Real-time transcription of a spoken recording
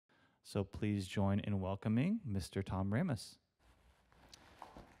So please join in welcoming Mr. Tom Ramos.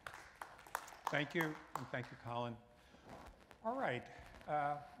 Thank you, and thank you, Colin. All right,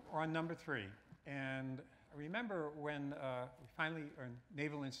 we're on number 3. And I remember when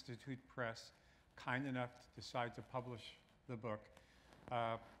Naval Institute Press, kind enough to decide to publish the book,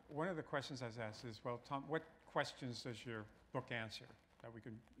 one of the questions I was asked is, well, Tom, what questions does your book answer that we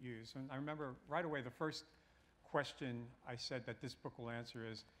could use? And I remember right away the first question I said that this book will answer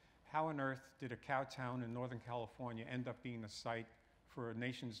is, how on earth did a cow town in Northern California end up being the site for a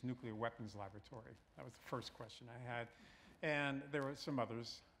nation's nuclear weapons laboratory? That was the first question I had. And there were some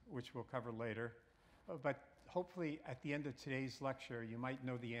others, which we'll cover later. But hopefully at the end of today's lecture, you might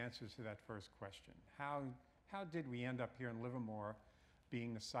know the answers to that first question. How did we end up here in Livermore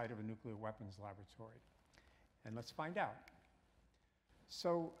being the site of a nuclear weapons laboratory? And let's find out.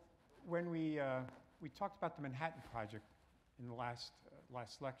 So when we talked about the Manhattan Project in the last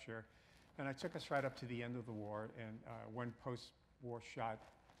lecture, and I took us right up to the end of the war and one post-war shot.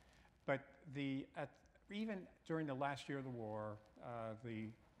 But even during the last year of the war, the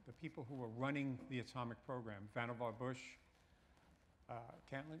people who were running the atomic program, Vannevar Bush,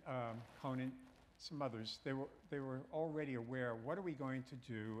 Conant, some others, they were already aware, what are we going to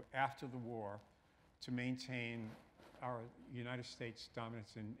do after the war to maintain our United States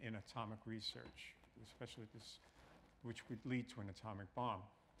dominance in atomic research, especially this, which would lead to an atomic bomb.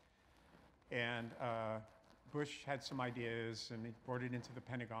 And Bush had some ideas, and he brought it into the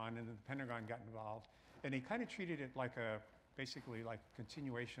Pentagon, and the Pentagon got involved. And he kind of treated it like basically like a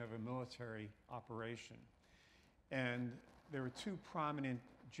continuation of a military operation. And there were 2 prominent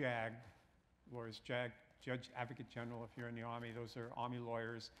JAG lawyers, Judge Advocate General, if you're in the Army, those are Army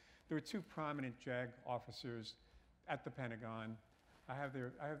lawyers. There were 2 prominent JAG officers at the Pentagon. I have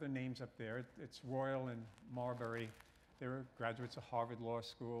their names up there. It's Royal and Marbury. They were graduates of Harvard Law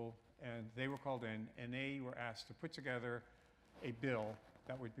School, and they were called in, and they were asked to put together a bill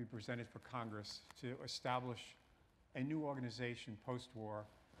that would be presented for Congress to establish a new organization post-war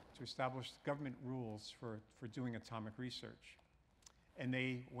to establish government rules for doing atomic research. And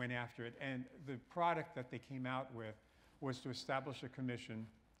they went after it. And the product that they came out with was to establish a commission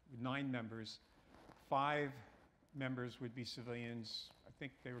with 9 members. 5 members would be civilians. I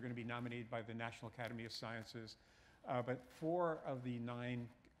think they were going to be nominated by the National Academy of Sciences. But 4 of the 9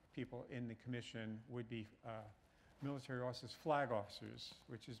 people in the commission would be military officers, flag officers,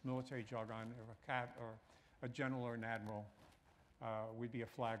 which is military jargon, or a general or an admiral would be a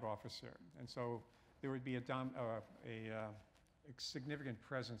flag officer. And so there would be a significant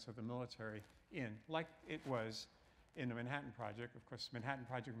presence of the military like it was in the Manhattan Project. Of course, the Manhattan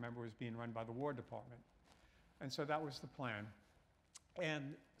Project, remember, was being run by the War Department. And so that was the plan.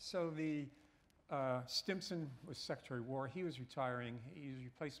 And so Stimson was Secretary of War. He was retiring. He was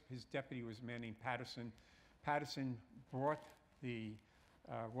replaced, his deputy was a man named Patterson. Patterson brought the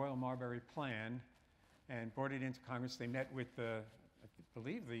Royal Marbury plan and brought it into Congress. They met with, I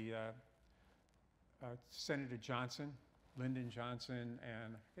believe, the Senator Johnson, Lyndon Johnson,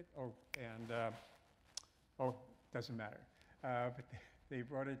 doesn't matter. But they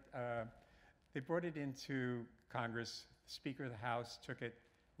brought it into Congress. The Speaker of the House took it.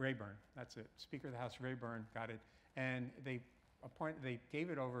 Rayburn, that's it. Speaker of the House Rayburn got it, and they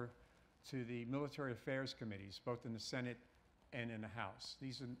gave it over to the military affairs committees, both in the Senate and in the House.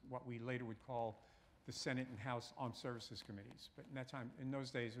 These are what we later would call the Senate and House Armed Services Committees. But in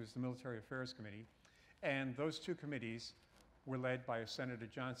those days, it was the Military Affairs Committee. And those 2 committees were led by a Senator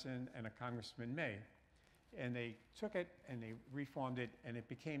Johnson and a Congressman May. And they took it and they reformed it, and it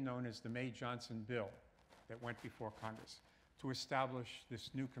became known as the May-Johnson Bill that went before Congress to establish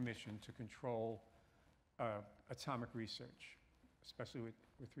this new commission to control atomic research, especially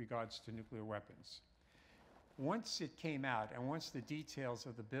with regards to nuclear weapons. Once it came out, and once the details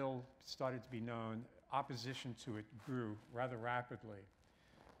of the bill started to be known, opposition to it grew rather rapidly.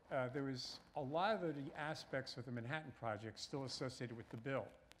 There was a lot of the aspects of the Manhattan Project still associated with the bill,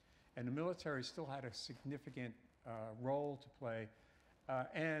 and the military still had a significant role to play.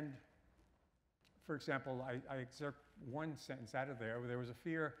 And for example, I excerpt one sentence out of there where there was a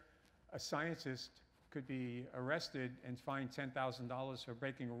fear a scientist could be arrested and fined $10,000 for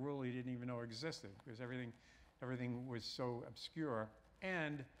breaking a rule he didn't even know existed, because everything was so obscure,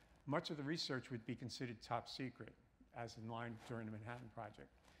 and much of the research would be considered top secret, as in line during the Manhattan Project.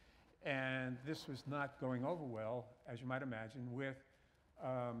 And this was not going over well, as you might imagine, with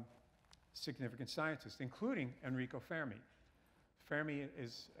significant scientists, including Enrico Fermi. Fermi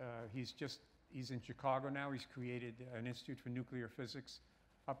is, he's in Chicago now. He's created an Institute for Nuclear Physics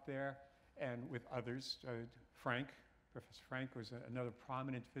up there, and with others, Frank Professor Frank was another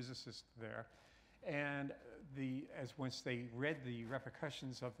prominent physicist there. And once they read the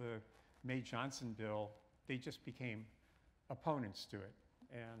repercussions of the May-Johnson bill, they just became opponents to it.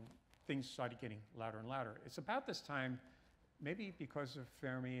 And things started getting louder and louder. It's about this time, maybe because of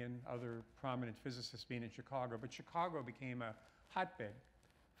Fermi and other prominent physicists being in Chicago, but Chicago became a hotbed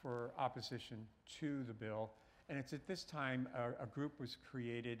for opposition to the bill. And it's at this time a group was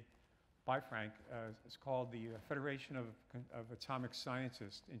created by Frank. It's called the Federation of Atomic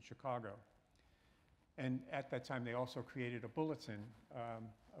Scientists in Chicago. And at that time, they also created a bulletin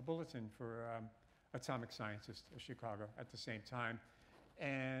for atomic scientists of Chicago at the same time.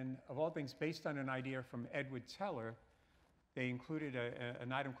 And of all things, based on an idea from Edward Teller, they included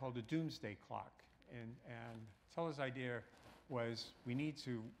an item called the doomsday clock. And Teller's idea was we need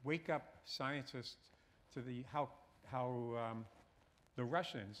to wake up scientists to how the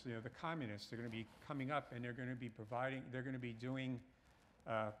Russians, the communists, are going to be coming up and they're going to be doing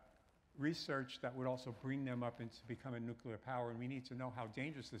research that would also bring them up into becoming nuclear power. And we need to know how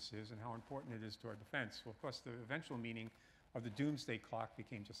dangerous this is and how important it is to our defense. Well, of course, the eventual meaning of the doomsday clock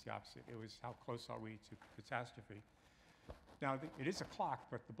became just the opposite. It was how close are we to catastrophe. Now, it is a clock,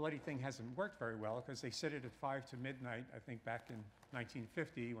 but the bloody thing hasn't worked very well because they set it at 5 to midnight, I think back in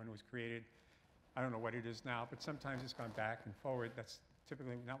 1950 when it was created. I don't know what it is now, but sometimes it's gone back and forward. That's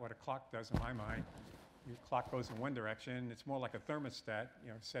typically not what a clock does in my mind. Your clock goes in one direction. It's more like a thermostat,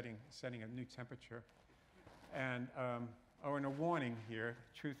 setting a new temperature. And, and a warning here,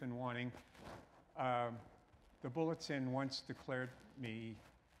 truth and warning. The bulletin once declared me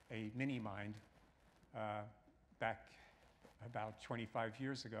a mini-mind back about 25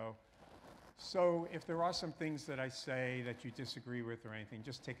 years ago. So if there are some things that I say that you disagree with or anything,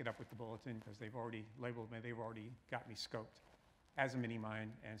 just take it up with the bulletin because they've already labeled me, they've already got me scoped as a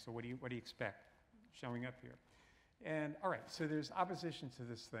mini-mind. And so what do you expect showing up here? And all right, so there's opposition to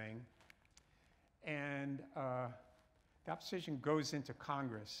this thing. And the opposition goes into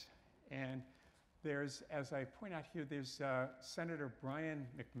Congress. And there's, as I point out here, there's Senator Brian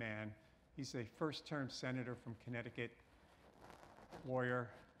McMahon. He's a first-term senator from Connecticut, lawyer,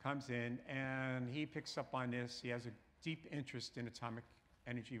 comes in, and he picks up on this. He has a deep interest in atomic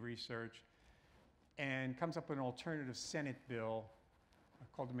energy research and comes up with an alternative Senate bill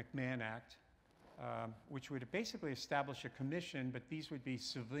called the McMahon Act, which would basically establish a commission, but these would be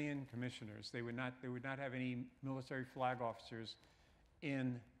civilian commissioners. They would not have any military flag officers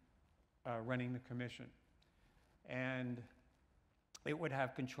in running the commission. And it would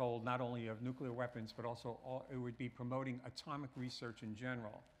have control not only of nuclear weapons, but also it would be promoting atomic research in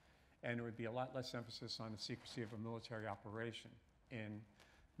general. And there would be a lot less emphasis on the secrecy of a military operation in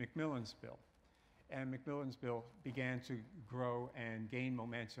McMillan's bill. And McMillan's bill began to grow and gain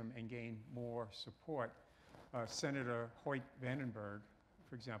momentum and gain more support. Senator Hoyt Vandenberg,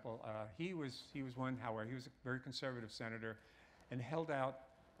 for example, he was one, however, he was a very conservative senator and held out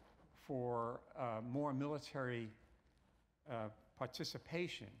for more military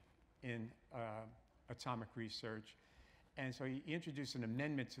participation in atomic research. And so he introduced an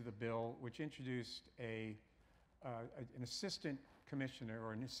amendment to the bill which introduced an assistant commissioner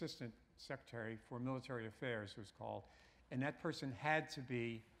or an assistant secretary for military affairs, it was called. And that person had to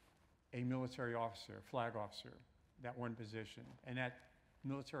be a military officer, flag officer, that one position. And that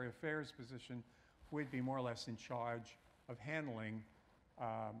military affairs position would be more or less in charge of handling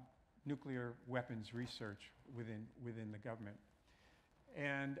nuclear weapons research within the government.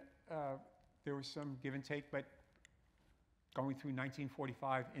 And there was some give and take, but going through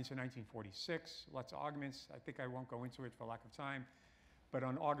 1945 into 1946, lots of arguments. I think I won't go into it for lack of time. But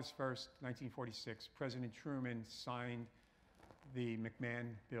on August 1st, 1946, President Truman signed the McMahon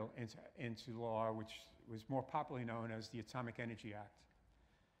bill into law, which was more popularly known as the Atomic Energy Act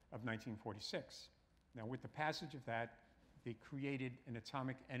of 1946. Now, with the passage of that, they created an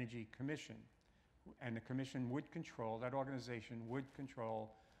Atomic Energy Commission. And the commission would control, that organization would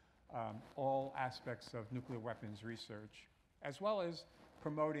control all aspects of nuclear weapons research, as well as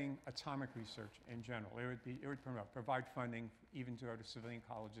promoting atomic research in general. It would provide funding even to go to civilian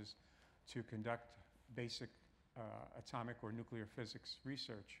colleges to conduct basic atomic or nuclear physics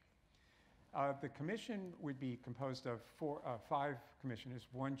research. The commission would be composed of 5 commissioners,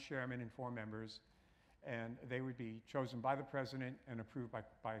 1 chairman and 4 members, and they would be chosen by the president and approved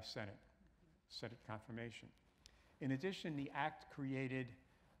by Senate confirmation. In addition, the act created,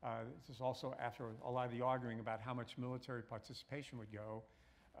 this is also after a lot of the arguing about how much military participation would go,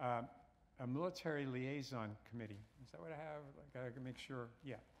 a military liaison committee. Is that what I have? I gotta make sure,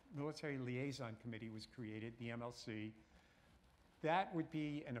 yeah. Military liaison committee was created, the MLC. That would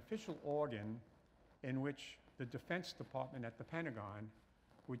be an official organ in which the Defense Department at the Pentagon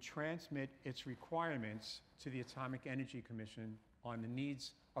would transmit its requirements to the Atomic Energy Commission on the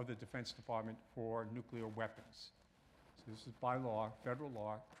needs of the Defense Department for nuclear weapons. So this is by law, federal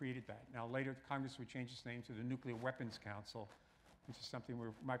law, created that. Now later, Congress would change its name to the Nuclear Weapons Council, which is something we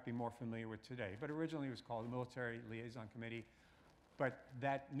might be more familiar with today. But originally it was called the Military Liaison Committee. But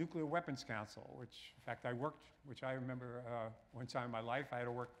that Nuclear Weapons Council, which in fact I worked, which I remember one time in my life, I had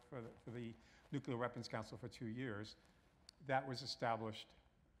to work for the Nuclear Weapons Council for 2 years. That was established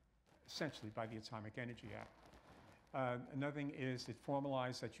essentially by the Atomic Energy Act. Another thing is it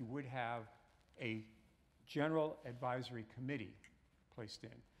formalized that you would have a General Advisory Committee placed in.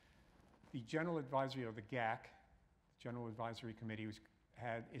 The General Advisory, or the GAC, General Advisory Committee,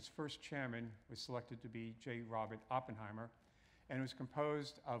 had its first chairman was selected to be J. Robert Oppenheimer, and it was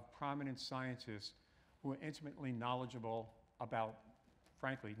composed of prominent scientists who were intimately knowledgeable about,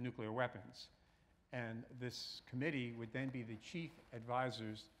 frankly, nuclear weapons. And this committee would then be the chief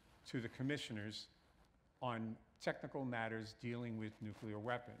advisors to the commissioners on technical matters dealing with nuclear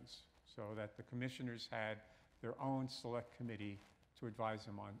weapons, so that the commissioners had their own select committee to advise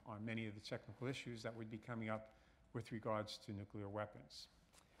them on many of the technical issues that would be coming up with regards to nuclear weapons.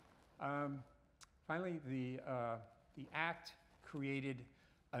 Finally, the Act created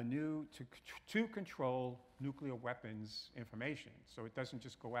a new, to control nuclear weapons information, so it doesn't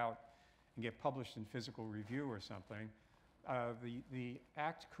just go out and get published in physical review or something. The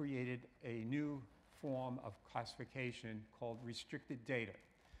Act created a new form of classification called restricted data.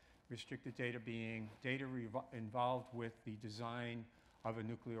 Restricted data being data involved with the design of a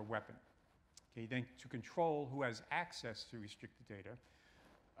nuclear weapon. Okay, then to control who has access to restricted data,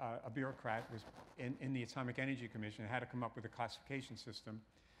 a bureaucrat was in the Atomic Energy Commission had to come up with a classification system.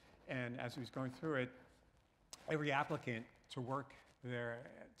 And as he was going through it, every applicant to work there,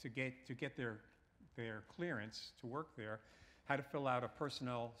 to get their clearance to work there, had to fill out a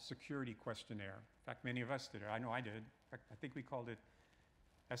personnel security questionnaire. In fact, many of us did it. I know I did. In fact, I think we called it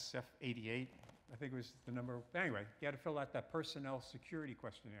SF88. I think it was the number. Anyway, you had to fill out that personnel security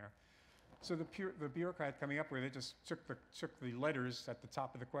questionnaire. So the bureaucrat coming up with it just took the letters at the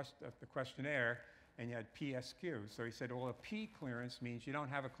top of the questionnaire, and you had PSQ. So he said, well, a P clearance means you don't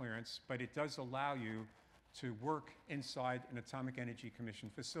have a clearance, but it does allow you to work inside an Atomic Energy Commission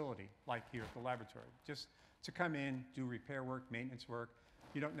facility, like here at the laboratory. Just to come in, do repair work, maintenance work.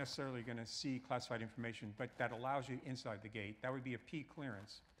 You don't necessarily going to see classified information, but that allows you inside the gate. That would be a P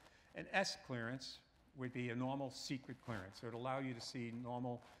clearance. An S clearance would be a normal secret clearance. So it would allow you to see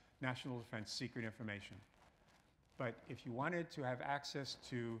normal national defense secret information. But if you wanted to have access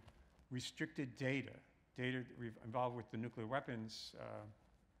to restricted data involved with the nuclear weapons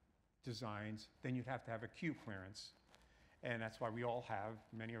designs, then you'd have to have a Q clearance. And that's why we all have,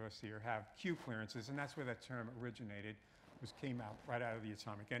 many of us here have Q clearances, and that's where that term originated, came out right out of the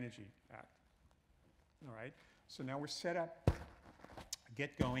Atomic Energy Act. All right, so now we're set up,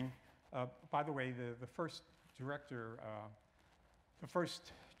 get going. By the way, the first director, the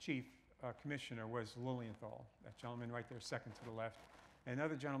first chief commissioner was Lilienthal, that gentleman right there, second to the left. And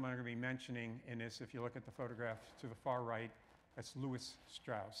another gentleman I'm going to be mentioning in this, if you look at the photograph to the far right, that's Louis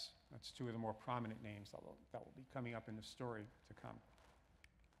Strauss. That's two of the more prominent names that will be coming up in the story to come.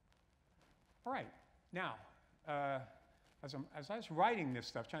 All right, now, as I was writing this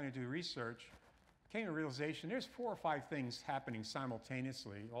stuff, trying to do research, I came to the realization there's 4 or 5 things happening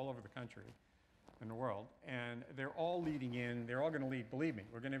simultaneously all over the country and the world, and they're all leading in, they're all going to lead, believe me,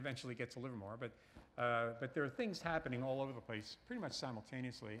 we're going to eventually get to Livermore, but there are things happening all over the place pretty much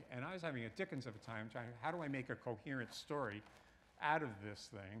simultaneously, and I was having a dickens of a time trying to, how do I make a coherent story out of this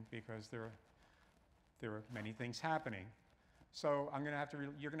thing, because there are many things happening. So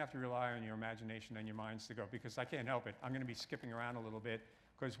you're going to have to rely on your imagination and your minds to go, because I can't help it. I'm going to be skipping around a little bit,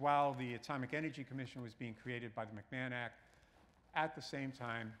 because while the Atomic Energy Commission was being created by the McMahon Act, at the same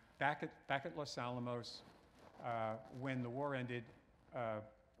time, back at Los Alamos, when the war ended,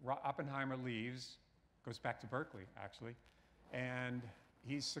 Oppenheimer leaves, goes back to Berkeley, actually, and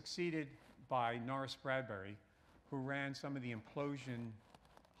he's succeeded by Norris Bradbury, who ran some of the implosion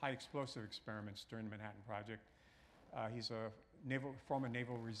high explosive experiments during the Manhattan Project. He's a former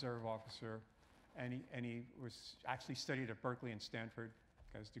Naval Reserve officer, and he was actually studied at Berkeley and Stanford,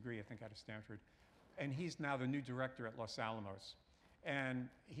 got his degree, I think, out of Stanford. And he's now the new director at Los Alamos. And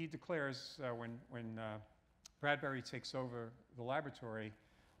he declares when Bradbury takes over the laboratory,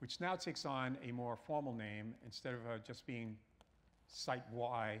 which now takes on a more formal name, instead of just being Site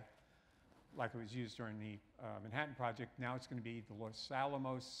Y, like it was used during the Manhattan Project, now it's going to be the Los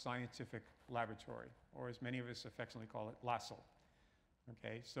Alamos Scientific Laboratory, or as many of us affectionately call it, LASL.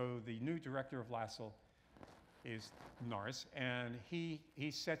 Okay, so the new director of LASL is Norris, and he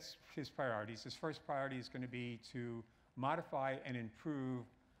sets his priorities. His first priority is going to be to modify and improve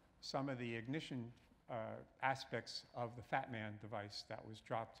some of the ignition aspects of the Fat Man device that was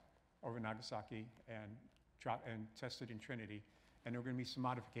dropped over Nagasaki and tested in Trinity. And there are going to be some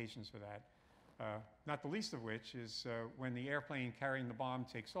modifications for that. Not the least of which is when the airplane carrying the bomb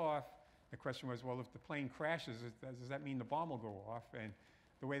takes off, the question was, well, if the plane crashes, does that mean the bomb will go off? And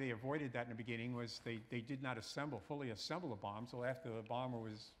the way they avoided that in the beginning was they did not fully assemble a bomb. So after the bomber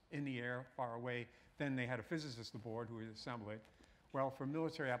was in the air, far away, then they had a physicist aboard who would assemble it. Well, for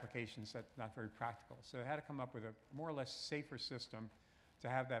military applications, that's not very practical. So they had to come up with a more or less safer system to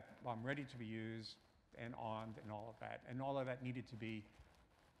have that bomb ready to be used and armed and all of that. And all of that needed to be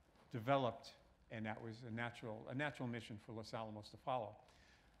developed, and that was a natural mission for Los Alamos to follow.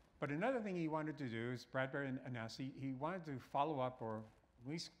 But another thing he wanted to do is, Bradbury announced, he wanted to follow up or at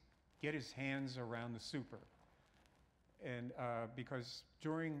least get his hands around the super. And because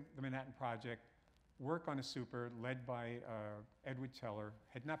during the Manhattan Project, work on a super led by Edward Teller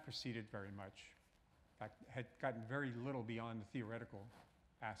had not proceeded very much. In fact, had gotten very little beyond the theoretical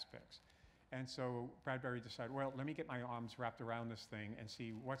aspects. And so Bradbury decided, well, let me get my arms wrapped around this thing and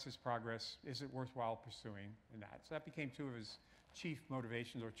see what's his progress, is it worthwhile pursuing, and that. So that became two of his chief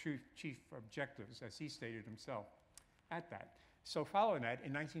motivations or chief objectives, as he stated himself at that. So following that,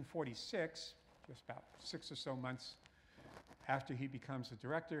 in 1946, just about 6 or so months after he becomes a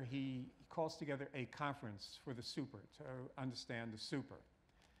director, he calls together a conference for the super to understand the super.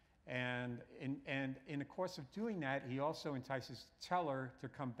 And in the course of doing that, he also entices Teller to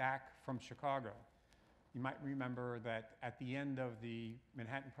come back from Chicago. You might remember that at the end of the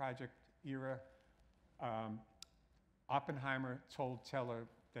Manhattan Project era, Oppenheimer told Teller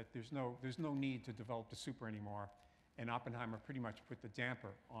that there's no need to develop the super anymore, and Oppenheimer pretty much put the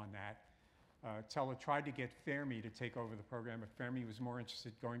damper on that. Teller tried to get Fermi to take over the program, but Fermi was more interested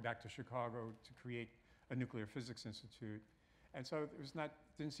in going back to Chicago to create a nuclear physics institute. And so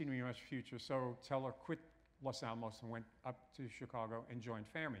didn't seem to be much future. So Teller quit Los Alamos and went up to Chicago and joined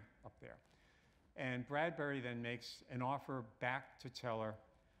Fermi up there. And Bradbury then makes an offer back to Teller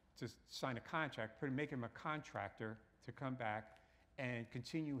to sign a contract, make him a contractor to come back and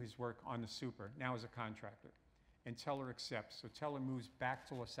continue his work on the super, now as a contractor. And Teller accepts. So Teller moves back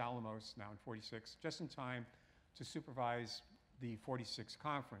to Los Alamos now in 46, just in time to supervise the 46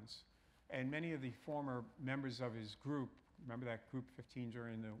 conference. And many of the former members of his group, remember that group 15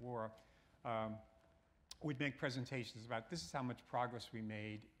 during the war, would make presentations about this is how much progress we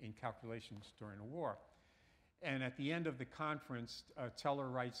made in calculations during the war. And at the end of the conference, Teller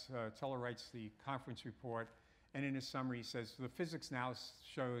writes the conference report, and in his summary he says, the physics now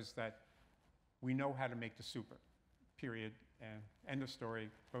shows that we know how to make the super, period, and end of story,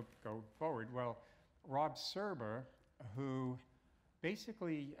 go forward. Well, Rob Serber, who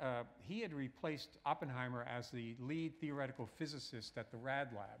basically, he had replaced Oppenheimer as the lead theoretical physicist at the Rad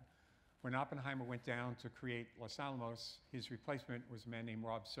Lab. When Oppenheimer went down to create Los Alamos, his replacement was a man named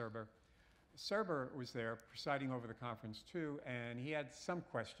Rob Serber. Serber was there presiding over the conference too, and he had some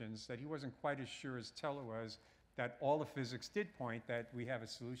questions that he wasn't quite as sure as Teller was that all the physics did point that we have a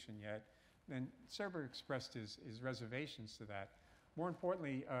solution yet. And Serber expressed his reservations to that. More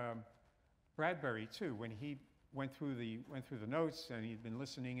importantly, Bradbury too, when he went through the notes and he'd been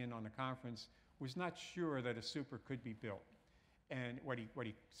listening in on the conference, was not sure that a super could be built. And what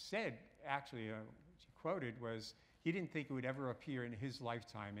he said, actually, which he quoted, was he didn't think it would ever appear in his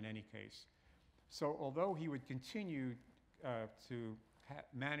lifetime in any case. So although he would continue to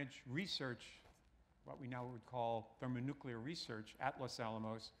manage research, what we now would call thermonuclear research at Los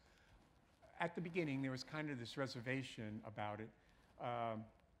Alamos, at the beginning there was kind of this reservation about it,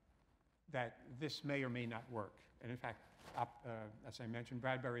 that this may or may not work. And in fact, as I mentioned,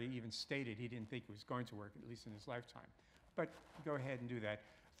 Bradbury even stated he didn't think it was going to work, at least in his lifetime. But go ahead and do that.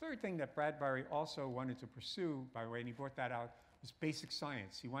 Third thing that Bradbury also wanted to pursue, by the way, and he brought that out, was basic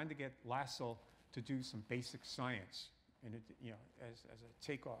science. He wanted to get Lassell to do some basic science, and it, as a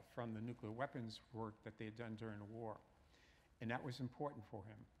takeoff from the nuclear weapons work that they had done during the war. And that was important for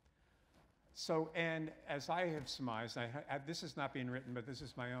him. So, and as I have surmised, this is not being written, but this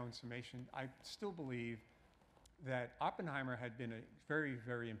is my own summation, I still believe that Oppenheimer had been a very,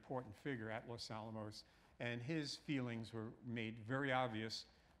 very important figure at Los Alamos, and his feelings were made very obvious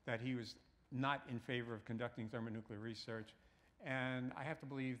that he was not in favor of conducting thermonuclear research. And I have to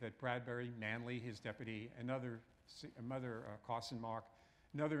believe that Bradbury, Manley, his deputy, and Carson Mark,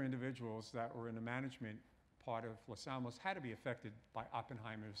 and other individuals that were in the management part of Los Alamos had to be affected by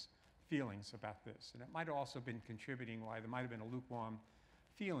Oppenheimer's feelings about this. And it might have also been contributing why there might have been a lukewarm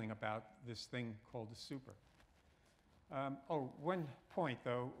feeling about this thing called the super. One point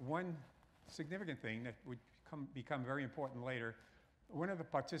though, one significant thing that would become very important later. One of the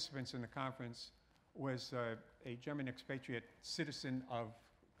participants in the conference was a German expatriate citizen of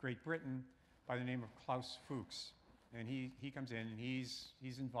Great Britain by the name of Klaus Fuchs. And he comes in and he's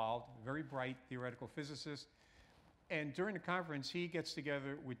involved, very bright theoretical physicist. And during the conference, he gets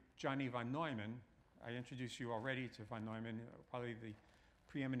together with Johnny von Neumann. I introduced you already to von Neumann, probably the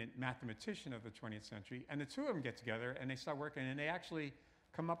preeminent mathematician of the 20th century. And the two of them get together and they start working and they actually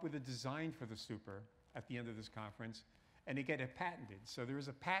come up with a design for the super at the end of this conference. And they get it patented. So there is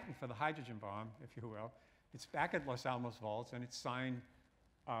a patent for the hydrogen bomb, if you will. It's back at Los Alamos Vaults and it's signed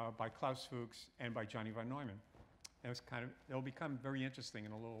by Klaus Fuchs and by Johnny von Neumann. And it'll become very interesting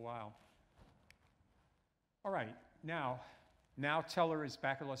in a little while. All right, now Teller is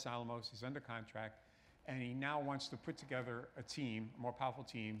back at Los Alamos, he's under contract, and he now wants to put together a team, a more powerful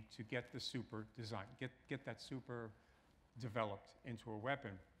team, to get the super designed, get that super developed into a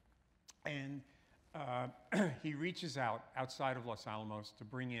weapon. And he reaches outside of Los Alamos to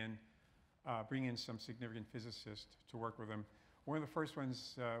bring in some significant physicists to work with him. One of the first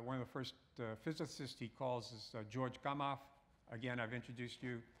physicists he calls is George Gamow. Again, I've introduced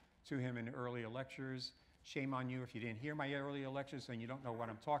you to him in earlier lectures. Shame on you if you didn't hear my earlier lectures and you don't know what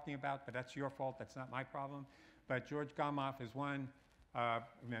I'm talking about, but that's your fault, that's not my problem. But George Gamow is one,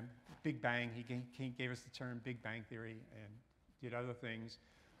 Big Bang, he gave us the term Big Bang Theory and did other things.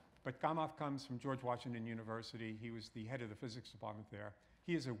 But Gamow comes from George Washington University. He was the head of the physics department there.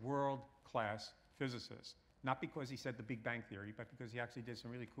 He is a world-class physicist, not because he said the Big Bang Theory, but because he actually did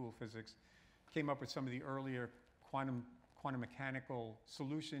some really cool physics, came up with some of the earlier quantum mechanical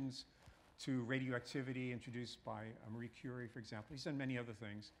solutions to radioactivity introduced by Marie Curie, for example. He's done many other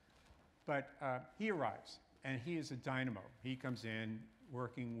things. But he arrives, and he is a dynamo. He comes in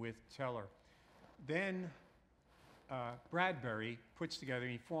working with Teller. Then Bradbury puts together,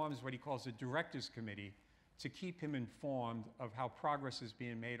 he forms what he calls a director's committee to keep him informed of how progress is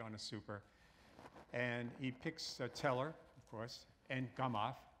being made on a super. And he picks Teller, of course, and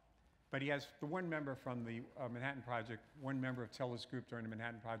Gamow. But he has the one member from the Manhattan Project, one member of Teller's group during the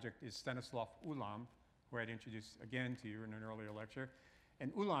Manhattan Project is Stanislav Ulam, who I'd introduced again to you in an earlier lecture.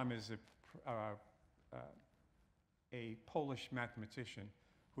 And Ulam is a Polish mathematician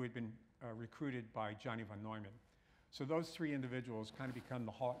who had been recruited by Johnny von Neumann. So those three individuals kind of become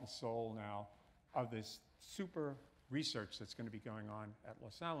the heart and soul now of this super research that's going to be going on at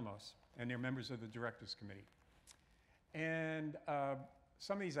Los Alamos. And they're members of the Directors Committee. And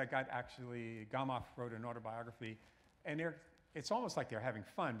some of these I got actually, Gamow wrote an autobiography, and it's almost like they're having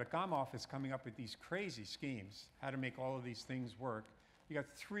fun, but Gamow is coming up with these crazy schemes, how to make all of these things work. You got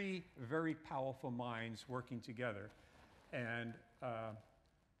three very powerful minds working together, and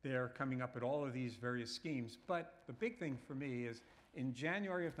they're coming up with all of these various schemes. But the big thing for me is in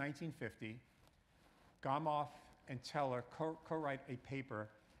January of 1950, Gamow and Teller co-write a paper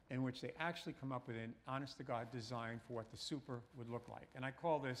in which they actually come up with an honest-to-God design for what the super would look like. And I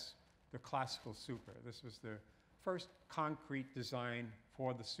call this the classical super. This was the first concrete design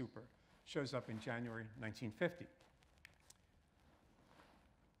for the super. Shows up in January 1950.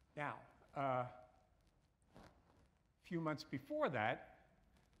 Now, a few months before that,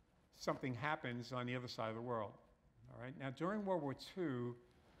 something happens on the other side of the world. All right? Now, during World War II,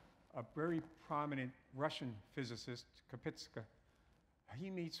 a very prominent Russian physicist, Kapitsa, he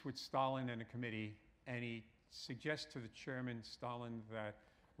meets with Stalin and a committee, and he suggests to the chairman, Stalin, that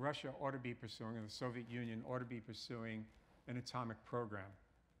Russia ought to be pursuing, or the Soviet Union ought to be pursuing an atomic program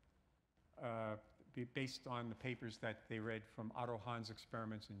based on the papers that they read from Otto Hahn's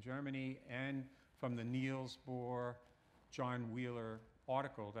experiments in Germany and from the Niels Bohr, John Wheeler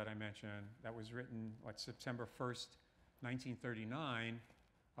article that I mentioned that was written, September 1st, 1939,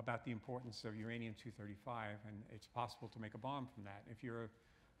 about the importance of uranium-235, and it's possible to make a bomb from that. If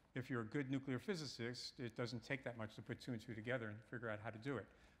you're a good nuclear physicist, it doesn't take that much to put two and two together and figure out how to do it.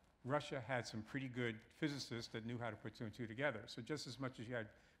 Russia had some pretty good physicists that knew how to put two and two together. So just as much as you had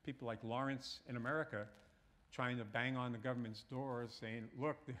people like Lawrence in America trying to bang on the government's doors saying,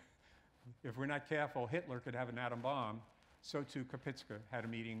 look, if we're not careful, Hitler could have an atom bomb, so too Kapitsa had a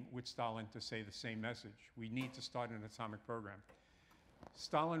meeting with Stalin to say the same message. We need to start an atomic program.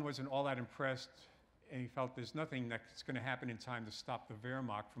 Stalin wasn't all that impressed, and he felt there's nothing that's going to happen in time to stop the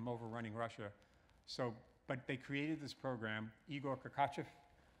Wehrmacht from overrunning Russia. But they created this program. Igor Kakachev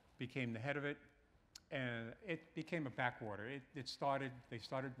became the head of it, and it became a backwater. They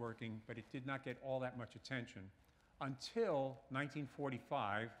started working, but it did not get all that much attention until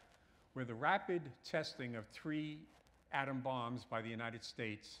 1945, where the rapid testing of 3 atom bombs by the United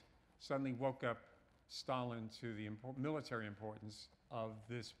States suddenly woke up Stalin to the military importance of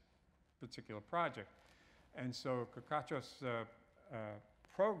this particular project. And so Kurgachev's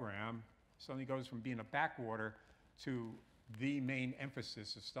program suddenly goes from being a backwater to the main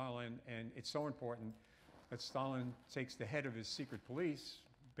emphasis of Stalin, and it's so important that Stalin takes the head of his secret police,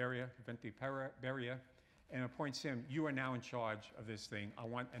 Beria, Beria, and appoints him, you are now in charge of this thing. I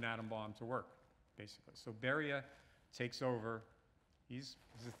want an atom bomb to work, basically. So Beria takes over. He's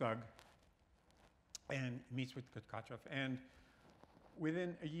a thug, and meets with Kurgachev. And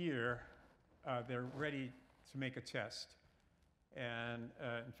within a year, they're ready to make a test. And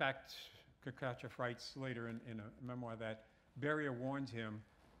in fact, Kurgachev writes later in a memoir that Beria warned him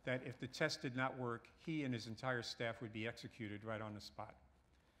that if the test did not work, he and his entire staff would be executed right on the spot.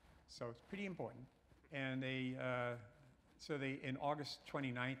 So it's pretty important. And they, in August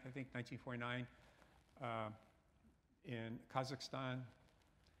 29th, I think, 1949, in Kazakhstan,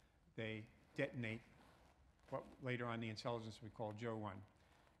 they detonate what later on the intelligence would call Joe 1.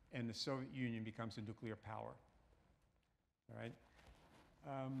 And the Soviet Union becomes a nuclear power. All right?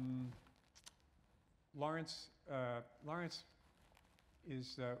 Lawrence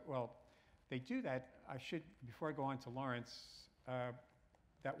is, well, they do that. Before I go on to Lawrence,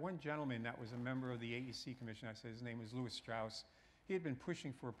 that one gentleman that was a member of the AEC Commission, I said his name was Louis Strauss, he had been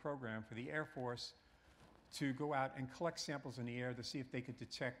pushing for a program for the Air Force to go out and collect samples in the air to see if they could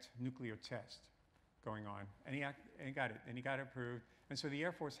detect nuclear tests going on. And he got it, and he got it approved. And so the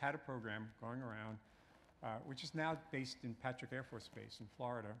Air Force had a program going around, which is now based in Patrick Air Force Base in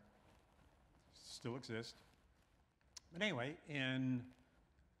Florida. Still exists. But anyway, in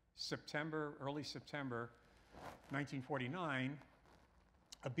September, early September 1949,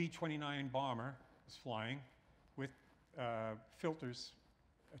 a B-29 bomber is flying with filters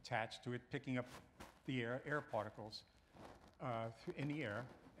attached to it, picking up the air particles in the air,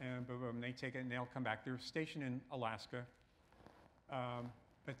 and boom, they take it and they'll come back. They're stationed in Alaska.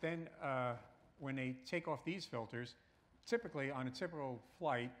 But then when they take off these filters, typically on a typical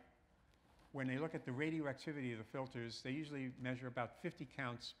flight, when they look at the radioactivity of the filters, they usually measure about 50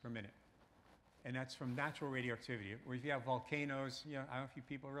 counts per minute. And that's from natural radioactivity. Where if you have volcanoes, I don't know if you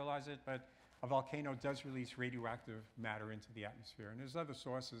people realize it, but a volcano does release radioactive matter into the atmosphere. And there's other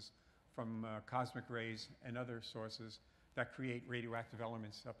sources from cosmic rays and other sources that create radioactive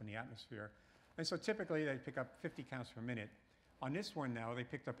elements up in the atmosphere. And so typically they pick up 50 counts per minute. On this one now, they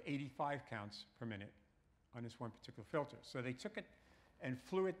picked up 85 counts per minute on this one particular filter. So they took it and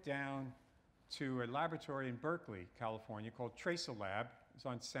flew it down to a laboratory in Berkeley, California, called Tracer Lab. It's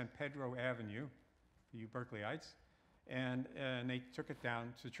on San Pedro Avenue, for you Berkeleyites. And they took it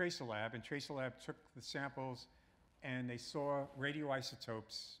down to Tracer Lab, and Tracer Lab took the samples, and they saw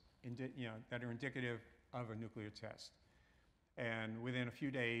radioisotopes that are indicative of a nuclear test. And within a few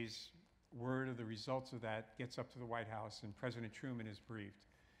days, word of the results of that gets up to the White House, and President Truman is briefed.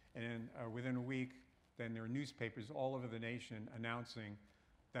 And within a week, then there are newspapers all over the nation announcing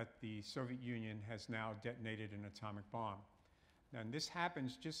that the Soviet Union has now detonated an atomic bomb. Now, and this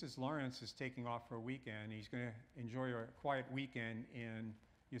happens just as Lawrence is taking off for a weekend. He's going to enjoy a quiet weekend in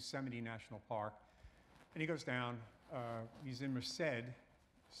Yosemite National Park. And he goes down, he's in Merced,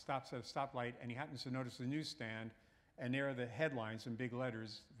 stops at a stoplight, and he happens to notice the newsstand, and there are the headlines in big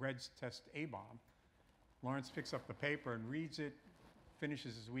letters, Reds test A-bomb. Lawrence picks up the paper and reads it,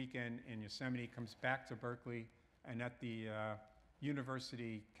 finishes his weekend in Yosemite, comes back to Berkeley, and at the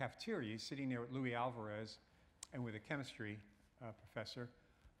university cafeteria, he's sitting there with Louis Alvarez and with a chemistry professor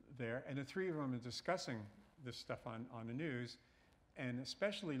there, and the three of them are discussing this stuff on the news, and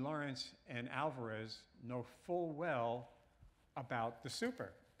especially Lawrence and Alvarez know full well about the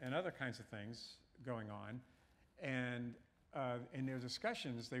super and other kinds of things going on, and in their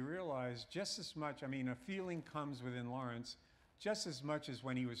discussions, they realize just as much, a feeling comes within Lawrence just as much as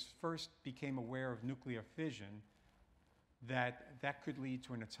when he first became aware of nuclear fission, that could lead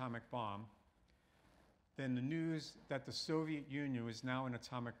to an atomic bomb. Then the news that the Soviet Union was now an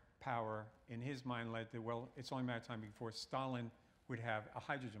atomic power, in his mind led to, well, it's only a matter of time before Stalin would have a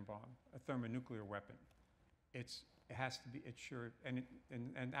hydrogen bomb, a thermonuclear weapon. It has to be, it's sure, and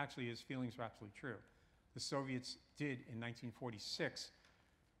actually his feelings are absolutely true. The Soviets did in 1946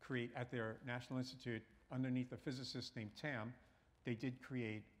 create, at their National Institute, underneath a physicist named Tam, they did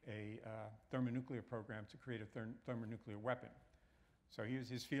create a thermonuclear program to create a thermonuclear weapon. So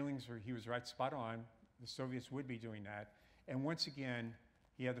his feelings were, he was right spot on. The Soviets would be doing that. And once again,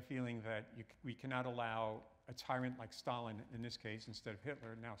 he had the feeling that we cannot allow a tyrant like Stalin, in this case, instead of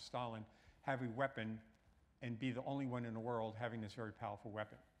Hitler, now Stalin, have a weapon and be the only one in the world having this very powerful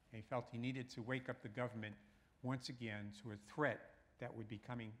weapon. And he felt he needed to wake up the government once again to a threat that would be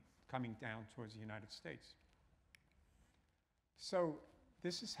coming coming down towards the United States. So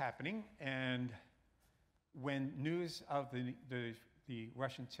this is happening, and when news of the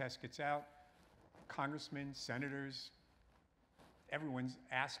Russian test gets out, congressmen, senators, everyone's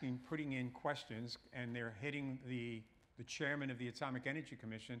asking, putting in questions, and they're hitting the chairman of the Atomic Energy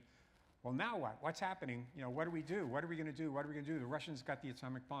Commission. Well, now what? What's happening? You know, what do we do? What are we going to do? What are we going to do? The Russians got the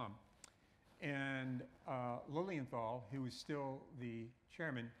atomic bomb. And Lilienthal, who is still the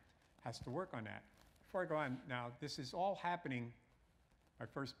chairman, has to work on that. Before I go on, now, this is all happening, my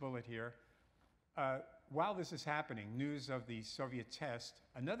first bullet here. While this is happening, news of the Soviet test,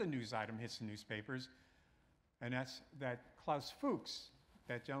 another news item hits the newspapers, and that's that Klaus Fuchs,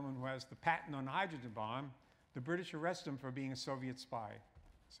 that gentleman who has the patent on the hydrogen bomb, the British arrest him for being a Soviet spy.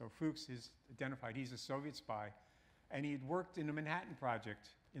 So Fuchs is identified, he's a Soviet spy, and he'd worked in the Manhattan Project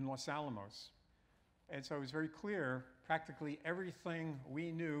in Los Alamos. And so it was very clear, practically everything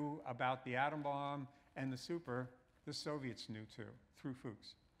we knew about the atom bomb and the super, the Soviets knew too, through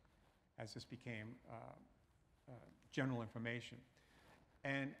Fuchs, as this became general information.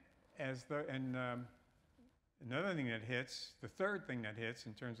 And another thing that hits, the third thing that hits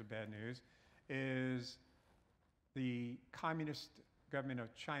in terms of bad news, is the communist government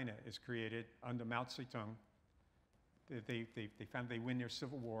of China is created under Mao Zedong. They found they win their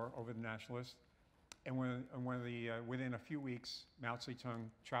civil war over the nationalists. And within a few weeks, Mao Zedong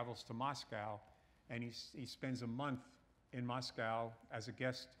travels to Moscow, and he spends a month in Moscow as a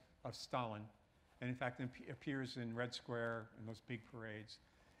guest of Stalin. And in fact, appears in Red Square in those big parades,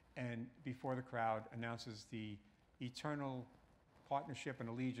 and before the crowd announces the eternal partnership and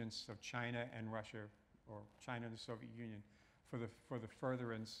allegiance of China and Russia, or China and the Soviet Union, for the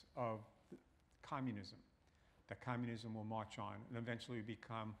furtherance of communism. That communism will march on and eventually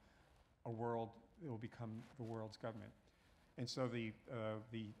become it will become the world's government. And so the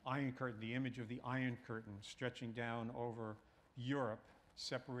Iron Curtain, the image of the Iron Curtain stretching down over Europe,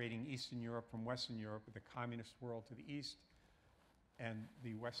 separating Eastern Europe from Western Europe, with the communist world to the east, and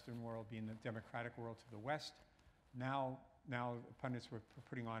the Western world being the democratic world to the west. Now the pundits were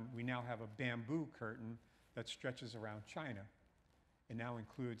putting on, we now have a bamboo curtain that stretches around China. It now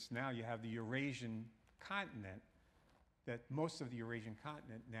includes, you have the Eurasian continent, that most of the Eurasian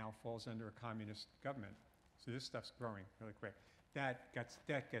continent now falls under a communist government. So this stuff's growing really quick. That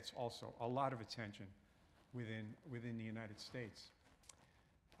gets also a lot of attention within the United States.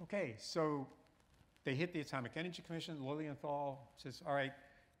 Okay, so they hit the Atomic Energy Commission. Lilienthal says, all right,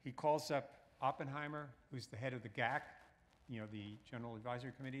 he calls up Oppenheimer, who's the head of the GAC, the General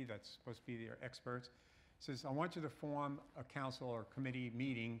Advisory Committee that's supposed to be their experts. Says, I want you to form a council or committee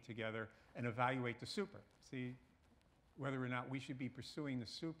meeting together and evaluate the super. See whether or not we should be pursuing the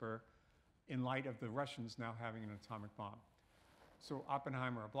super in light of the Russians now having an atomic bomb. So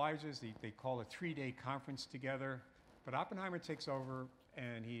Oppenheimer obliges. They call a 3-day conference together. But Oppenheimer takes over,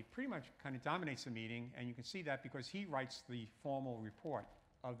 and he pretty much kind of dominates the meeting. And you can see that because he writes the formal report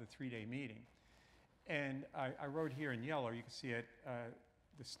of the 3-day meeting. And I wrote here in yellow, you can see it.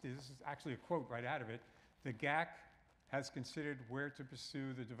 This is actually a quote right out of it. The GAC has considered where to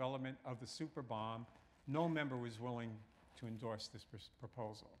pursue the development of the super bomb. No member was willing to endorse this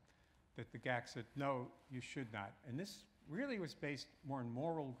proposal. That the GAC said, no, you should not. And this really was based more on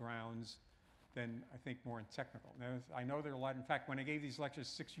moral grounds than, I think, more in technical. Now, I know there are a lot. In fact, when I gave these lectures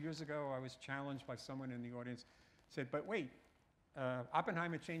 6 years ago, I was challenged by someone in the audience, said, but wait,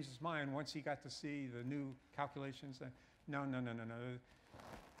 Oppenheimer changed his mind once he got to see the new calculations. No.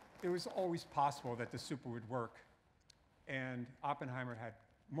 It was always possible that the super would work. And Oppenheimer had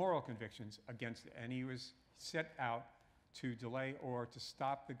moral convictions against it, and he was set out to delay or to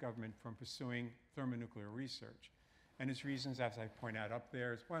stop the government from pursuing thermonuclear research. And his reasons, as I point out up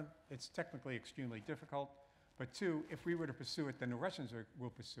there, is one, it's technically extremely difficult, but two, if we were to pursue it, then the Russians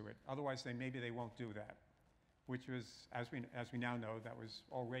will pursue it. Otherwise, maybe they won't do that, which was, as we now know, that was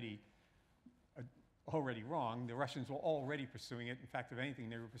already wrong. The Russians were already pursuing it. In fact, if anything,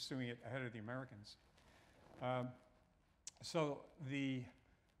 they were pursuing it ahead of the Americans. So the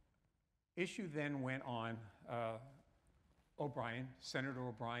issue then went on. Senator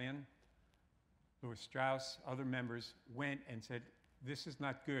O'Brien, Louis Strauss, other members went and said, this is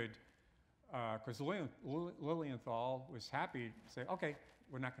not good, because Lilienthal was happy to say, okay,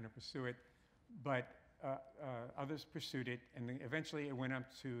 we're not going to pursue it, but others pursued it, and then eventually it went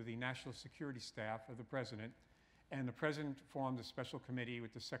up to the National Security Staff of the President, and the President formed a special committee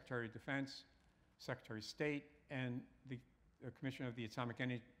with the Secretary of Defense, Secretary of State, and the Commissioner of the Atomic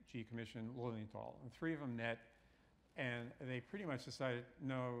Energy Commission, Lilienthal. And 3 of them met, and they pretty much decided,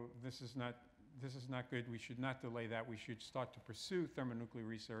 no, this is not this is not good. We should not delay that. We should start to pursue thermonuclear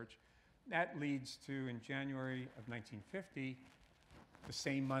research. That leads to, in January of 1950, the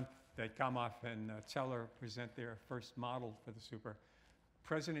same month that Gamow and Teller present their first model for the super,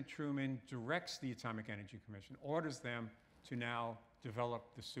 President Truman directs the Atomic Energy Commission, orders them to now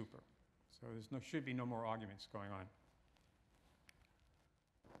develop the super. So should be no more arguments going on.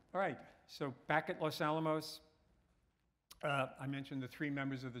 All right, so back at Los Alamos, I mentioned the 3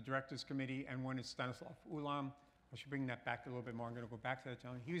 members of the Directors Committee, and one is Stanislav Ulam. I should bring that back a little bit more. I'm going to go back to that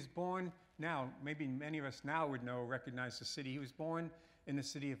gentleman. He was born now, maybe many of us now would recognize the city. He was born in the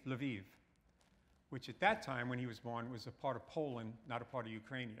city of Lviv, which at that time, when he was born, was a part of Poland, not a part of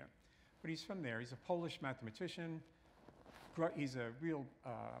Ukraine yet. But he's from there. He's a Polish mathematician. He's a real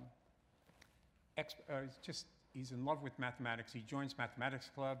he's in love with mathematics. He joins mathematics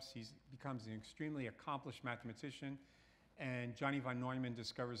clubs. He becomes an extremely accomplished mathematician. And Johnny von Neumann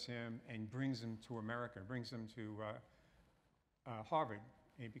discovers him and brings him to America, brings him to Harvard.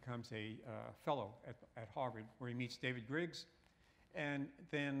 And he becomes a fellow at Harvard, where he meets David Griggs. And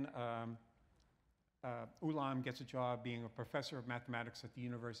then Ulam gets a job being a professor of mathematics at the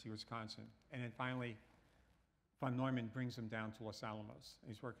University of Wisconsin. And then finally, von Neumann brings him down to Los Alamos.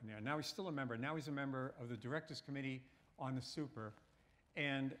 He's working there. Now he's still a member. Now he's a member of the Directors Committee on the Super.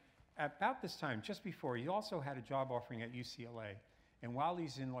 And about this time, just before, he also had a job offering at UCLA. And while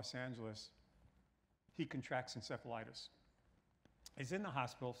he's in Los Angeles, he contracts encephalitis. He's in the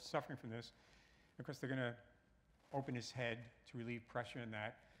hospital suffering from this. Of course, they're going to open his head to relieve pressure in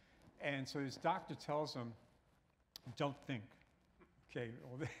that. And so his doctor tells him, don't think. Okay,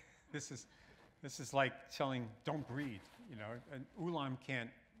 well, this is like telling, don't breathe, you know. And Ulam can't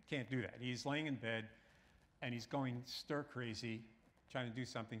do that. He's laying in bed, and he's going stir crazy, trying to do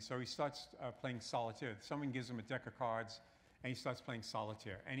something. So he starts playing solitaire. Someone gives him a deck of cards, and he starts playing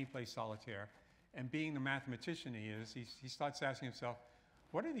solitaire. And he plays solitaire. And being the mathematician he is, he starts asking himself,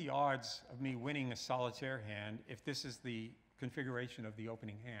 what are the odds of me winning a solitaire hand if this is the configuration of the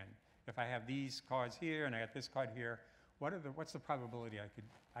opening hand? If I have these cards here and I got this card here, what's the probability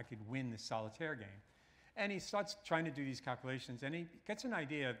I could win this solitaire game? And he starts trying to do these calculations, and he gets an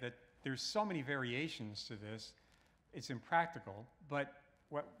idea that there's so many variations to this, it's impractical. But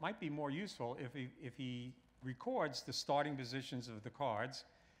what might be more useful if he records the starting positions of the cards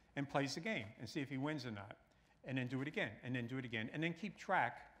and plays the game and see if he wins or not. And then do it again, and then do it again, and then keep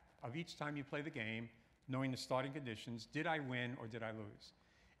track of each time you play the game, knowing the starting conditions. Did I win or did I lose?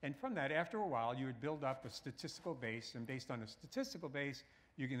 And from that, after a while, you would build up a statistical base, and based on a statistical base,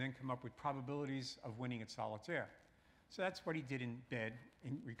 you can then come up with probabilities of winning at solitaire. So that's what he did in bed,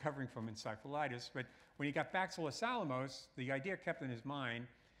 in recovering from encephalitis. But when he got back to Los Alamos, the idea kept in his mind,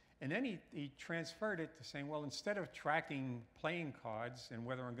 and then he transferred it to saying, well, instead of tracking playing cards and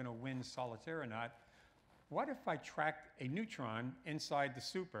whether I'm going to win solitaire or not, what if I tracked a neutron inside the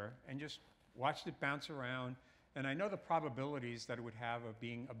super and just watched it bounce around? And I know the probabilities that it would have of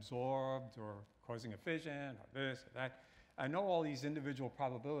being absorbed or causing a fission or this or that. I know all these individual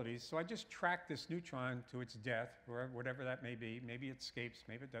probabilities, so I just track this neutron to its death, or whatever that may be. Maybe it escapes,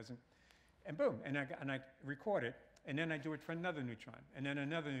 maybe it doesn't. And boom, and I record it, and then I do it for another neutron, and then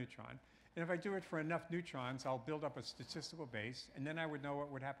another neutron. And if I do it for enough neutrons, I'll build up a statistical base, and then I would know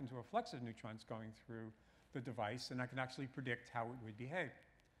what would happen to a flux of neutrons going through the device, and I can actually predict how it would behave.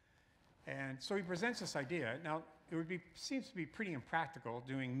 And so he presents this idea. Now, seems to be pretty impractical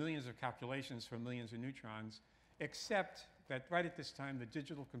doing millions of calculations for millions of neutrons, except that right at this time, the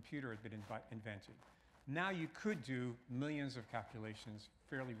digital computer had been invented. Now you could do millions of calculations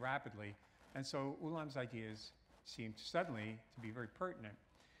fairly rapidly, and so Ulam's ideas seemed suddenly to be very pertinent.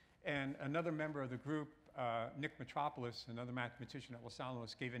 And another member of the group, Nick Metropolis, another mathematician at Los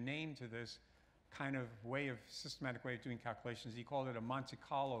Alamos, gave a name to this kind of systematic way of doing calculations. He called it a Monte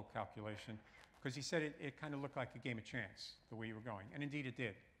Carlo calculation, because he said it kind of looked like a game of chance, the way you were going. And indeed it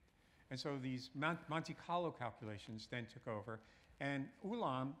did. And so these Monte Carlo calculations then took over. And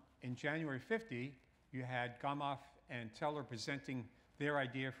Ulam, in January 50, you had Gamow and Teller presenting their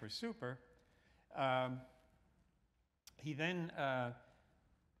idea for super. He then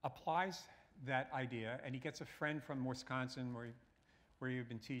applies that idea, and he gets a friend from Wisconsin, where he had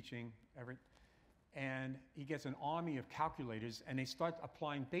been teaching, and he gets an army of calculators, and they start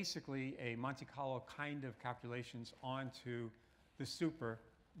applying basically a Monte Carlo kind of calculations onto the super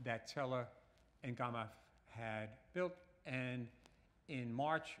that Teller and Gamow had built. And in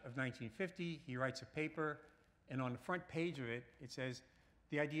March of 1950, he writes a paper, and on the front page of it, it says,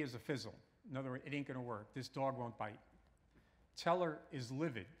 the idea is a fizzle. In other words, it ain't gonna work. This dog won't bite. Teller is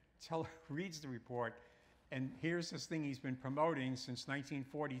livid. Teller reads the report, and here's this thing he's been promoting since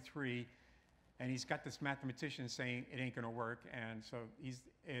 1943, And he's got this mathematician saying it ain't going to work. And so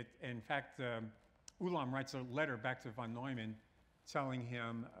in fact, Ulam writes a letter back to von Neumann telling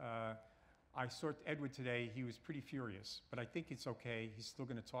him, I saw Edward today, he was pretty furious, but I think it's okay, he's still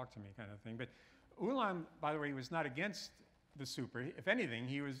going to talk to me, kind of thing. But Ulam, by the way, was not against the super. If anything,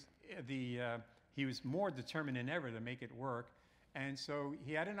 he was more determined than ever to make it work. And so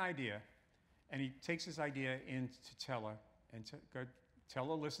he had an idea, and he takes his idea into Teller, and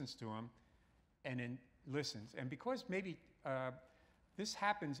Teller listens to him, and then listens. And because maybe this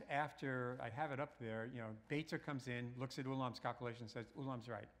happens after, I have it up there, Bethe comes in, looks at Ulam's calculation, says, Ulam's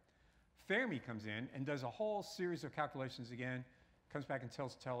right. Fermi comes in and does a whole series of calculations again, comes back and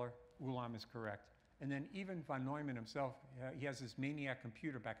tells Teller, Ulam is correct. And then even von Neumann himself, he has this maniac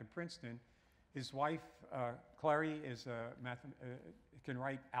computer back at Princeton. His wife, Clary, can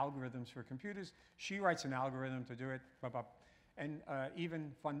write algorithms for computers. She writes an algorithm to do it. And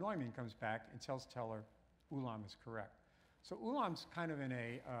even von Neumann comes back and tells Teller, Ulam is correct. So Ulam's kind of in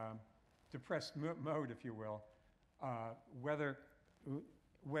a depressed mode, if you will, whether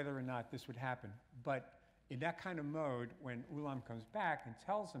or not this would happen. But in that kind of mode, when Ulam comes back and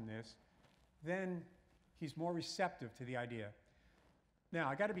tells him this, then he's more receptive to the idea. Now,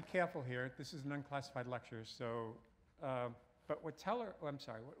 I got to be careful here. This is an unclassified lecture, so, but what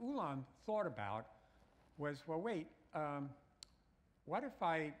Ulam thought about was, well, wait, what if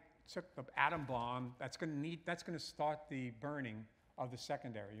I took the atom bomb that's going to start the burning of the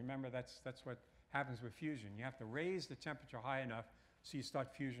secondary? You remember that's what happens with fusion. You have to raise the temperature high enough so you start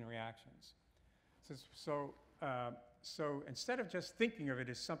fusion reactions. So instead of just thinking of it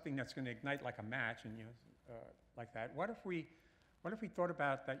as something that's going to ignite like a match and like that, what if we thought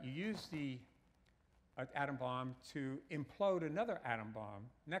about that? You use the atom bomb to implode another atom bomb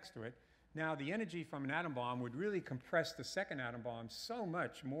next to it. Now the energy from an atom bomb would really compress the second atom bomb so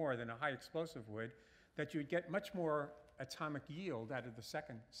much more than a high explosive would that you would get much more atomic yield out of the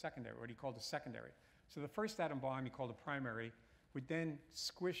secondary, what he called the secondary. So the first atom bomb he called a primary, would then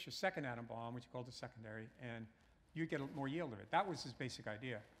squish a second atom bomb, which he called a secondary, and you'd get more yield of it. That was his basic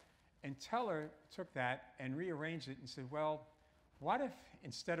idea. And Teller took that and rearranged it and said, well, what if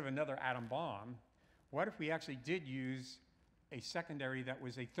instead of another atom bomb, what if we actually did use a secondary that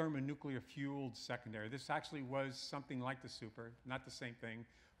was a thermonuclear fueled secondary? This actually was something like the super, not the same thing,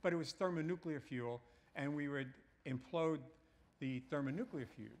 but it was thermonuclear fuel, and we would implode the thermonuclear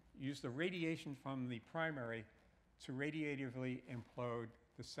fuel, use the radiation from the primary to radiatively implode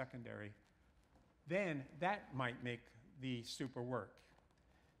the secondary. Then that might make the super work.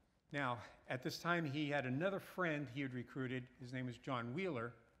 Now, at this time, he had another friend he had recruited. His name was John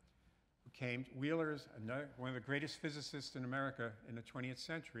Wheeler, who came. Wheeler is one of the greatest physicists in America in the 20th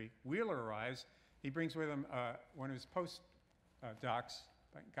century. Wheeler arrives. He brings with him one of his postdocs,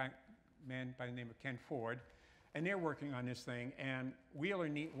 a man by the name of Ken Ford, and they're working on this thing. And Wheeler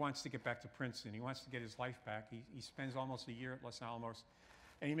wants to get back to Princeton. He wants to get his life back. He spends almost a year at Los Alamos,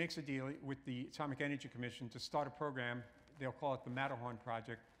 and he makes a deal with the Atomic Energy Commission to start a program. They'll call it the Matterhorn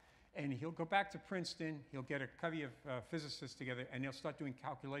Project. And he'll go back to Princeton, he'll get a covey of physicists together, and they'll start doing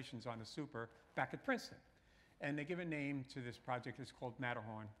calculations on a super back at Princeton. And they give a name to this project. It's called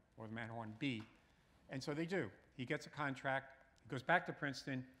Matterhorn, or the Matterhorn B. And so they do. He gets a contract, he goes back to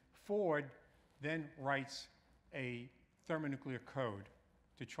Princeton. Ford then writes a thermonuclear code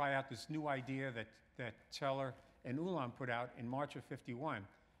to try out this new idea that Teller and Ulam put out in March of '51.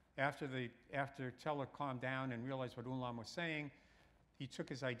 After Teller calmed down and realized what Ulam was saying, he took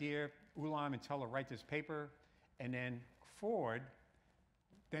his idea. Ulam and Teller write this paper, and then Ford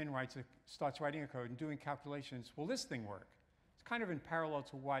then starts writing a code and doing calculations. Will this thing work? It's kind of in parallel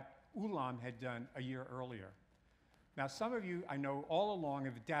to what Ulam had done a year earlier. Now, some of you, I know, all along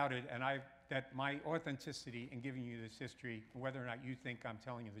have doubted that my authenticity in giving you this history, whether or not you think I'm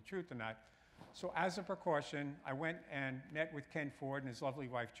telling you the truth or not. So as a precaution, I went and met with Ken Ford and his lovely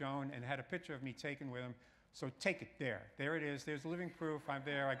wife, Joan, and had a picture of me taken with him. So take it there. There it is. There's living proof. I'm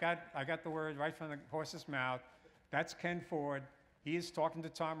there. I got the word right from the horse's mouth. That's Ken Ford. He is talking to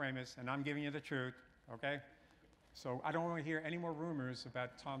Tom Ramos, and I'm giving you the truth, okay? So I don't want to hear any more rumors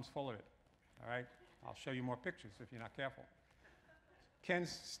about Tom's full of it, all right? I'll show you more pictures if you're not careful.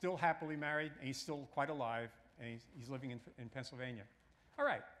 Ken's still happily married, and he's still quite alive, and he's living in Pennsylvania. All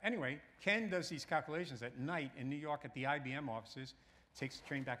right, anyway, Ken does these calculations at night in New York at the IBM offices, takes the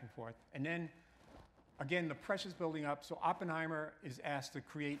train back and forth, and then again, the pressure's building up, so Oppenheimer is asked to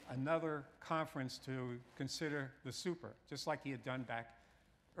create another conference to consider the super, just like he had done back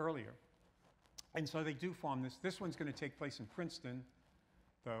earlier. And so they do form this. This one's going to take place in Princeton,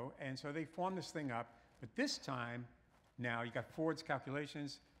 though, and so they form this thing up. But this time, now, you got Ford's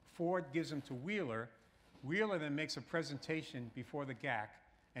calculations. Ford gives them to Wheeler. Wheeler then makes a presentation before the GAC,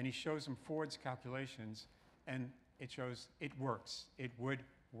 and he shows them Ford's calculations, and it shows it works. It would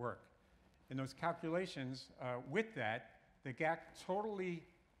work. And those calculations, with that, the GAC totally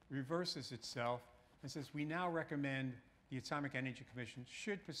reverses itself and says, we now recommend the Atomic Energy Commission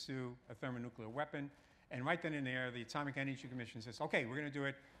should pursue a thermonuclear weapon. And right then and there, the Atomic Energy Commission says, okay, we're going to do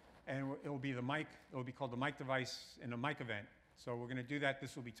it, and it'll be the Mike, it'll be called the Mike device in a Mike event. So we're going to do that.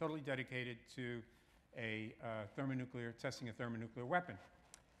 This will be totally dedicated to a testing a thermonuclear weapon.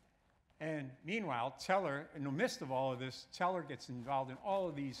 And meanwhile, Teller, in the midst of all of this, Teller gets involved in all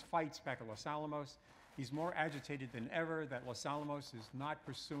of these fights back at Los Alamos. He's more agitated than ever that Los Alamos is not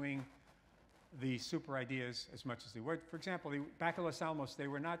pursuing the super ideas as much as they would. For example, back at Los Alamos,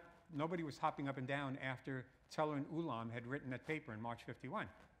 nobody was hopping up and down after Teller and Ulam had written that paper in March '51.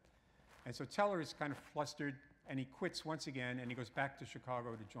 And so Teller is kind of flustered, and he quits once again, and he goes back to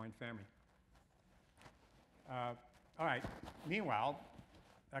Chicago to join family. All right, meanwhile,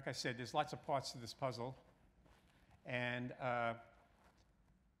 like I said, there's lots of parts to this puzzle. And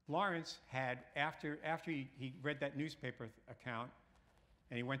Lawrence had, after he read that newspaper account,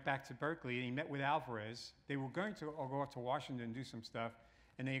 and he went back to Berkeley, and he met with Alvarez. They were going to go off to Washington and do some stuff,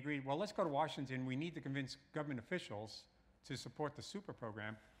 and they agreed, well, let's go to Washington. We need to convince government officials to support the super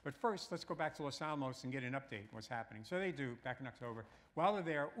program. But first, let's go back to Los Alamos and get an update on what's happening. So they do, back in October. While they're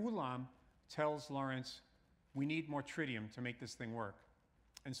there, Ulam tells Lawrence, we need more tritium to make this thing work.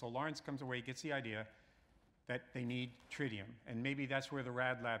 And so Lawrence comes away, gets the idea that they need tritium, and maybe that's where the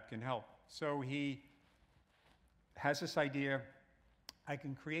Rad Lab can help. So he has this idea, I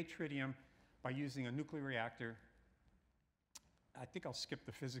can create tritium by using a nuclear reactor. I think I'll skip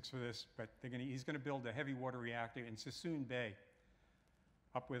the physics for this, but he's going to build a heavy water reactor in Sassoon Bay,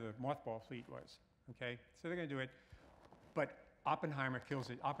 up where the mothball fleet was, okay? So they're going to do it, but Oppenheimer kills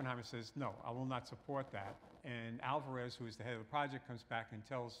it. Oppenheimer says, no, I will not support that. And Alvarez, who is the head of the project, comes back and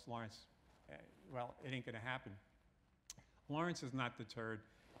tells Lawrence, well, it ain't going to happen. Lawrence is not deterred.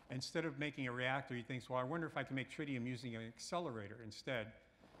 Instead of making a reactor, he thinks, well, I wonder if I can make tritium using an accelerator instead.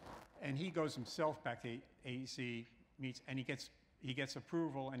 And he goes himself back to AEC, meets, and he gets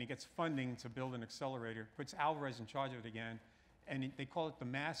approval and he gets funding to build an accelerator, puts Alvarez in charge of it again, and they call it the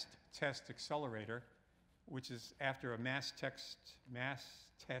Mass Test Accelerator, which is after a mass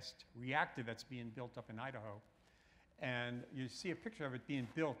test reactor that's being built up in Idaho. And you see a picture of it being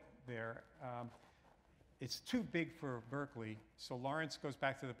built there. It's too big for Berkeley, so Lawrence goes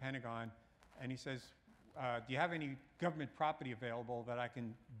back to the Pentagon and he says, do you have any government property available that I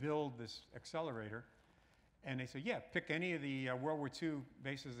can build this accelerator? And they say, yeah, pick any of the World War II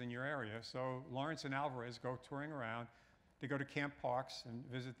bases in your area. So Lawrence and Alvarez go touring around. They go to Camp Parks and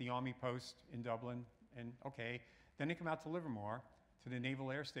visit the Army post in Dublin, and okay. Then they come out to Livermore, to the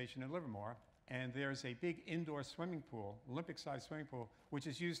Naval Air Station in Livermore, and there's a big indoor swimming pool, Olympic-sized swimming pool, which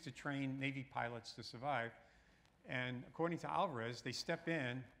is used to train Navy pilots to survive. And according to Alvarez, they step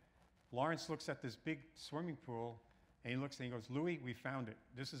in, Lawrence looks at this big swimming pool, and he looks and he goes, Louis, we found it.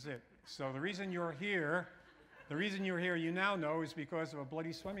 This is it. So the reason you're here, you now know, is because of a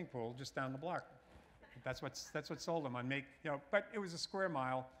bloody swimming pool just down the block. That's what sold them on but it was a square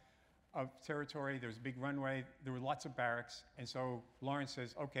mile of territory. There was a big runway. There were lots of barracks. And so Lawrence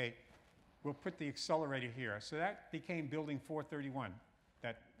says, okay, we'll put the accelerator here. So that became Building 431,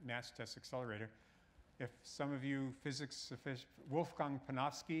 that mass test accelerator. If some of you physics, Wolfgang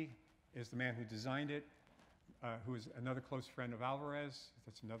Panofsky is the man who designed it, who is another close friend of Alvarez.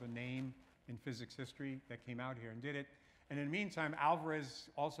 That's another name in physics history that came out here and did it. And in the meantime, Alvarez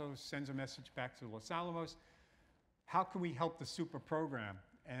also sends a message back to Los Alamos. How can we help the super program?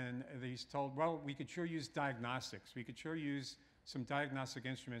 And he's told, well, we could sure use diagnostics. We could sure use some diagnostic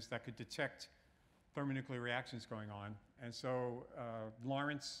instruments that could detect thermonuclear reactions going on. And so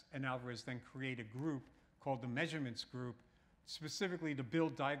Lawrence and Alvarez then create a group called the Measurements Group, specifically to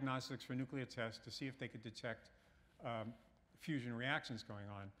build diagnostics for nuclear tests to see if they could detect fusion reactions going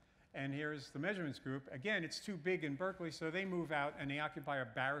on. And here's the Measurements Group. Again, it's too big in Berkeley, so they move out and they occupy a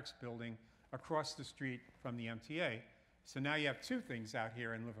barracks building across the street from the MTA. So now you have two things out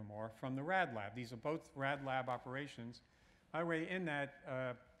here in Livermore from the Rad Lab. These are both Rad Lab operations. By the way, in that,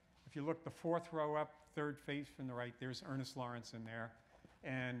 if you look the fourth row up, third face from the right, there's Ernest Lawrence in there.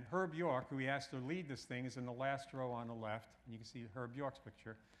 And Herb York, who we asked to lead this thing, is in the last row on the left. And you can see Herb York's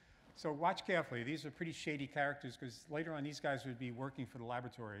picture. So watch carefully. These are pretty shady characters because later on these guys would be working for the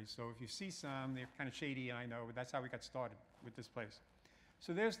laboratory. So if you see some, they're kind of shady, I know, but that's how we got started with this place.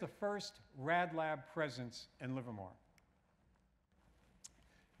 So there's the first Rad Lab presence in Livermore.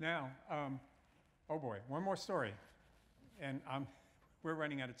 Now, oh boy, one more story. And we're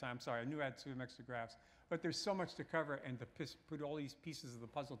running out of time. Sorry, I knew I had some extra graphs. But there's so much to cover and to put all these pieces of the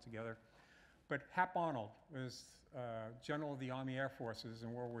puzzle together. But Hap Arnold was general of the Army Air Forces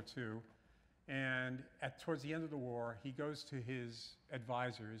in World War II. And towards the end of the war, he goes to his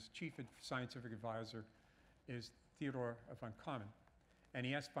advisor, his chief scientific advisor is Theodore von Karman. And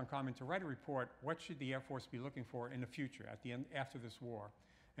he asked von Karman to write a report, what should the Air Force be looking for in the future, at the end, after this war?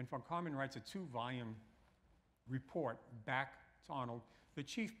 And von Karman writes a 2-volume report back to Arnold. The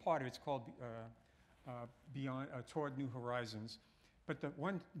chief part of it's called Toward New Horizons. But the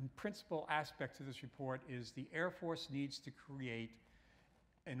one principal aspect to this report is the Air Force needs to create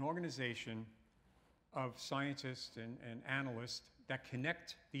an organization of scientists and analysts that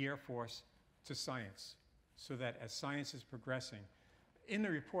connect the Air Force to science, so that as science is progressing. In the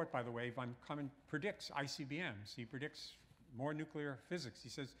report, by the way, von Karman predicts ICBMs. He predicts more nuclear physics. He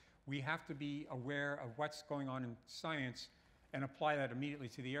says, we have to be aware of what's going on in science and apply that immediately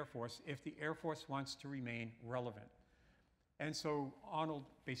to the Air Force if the Air Force wants to remain relevant. And so Arnold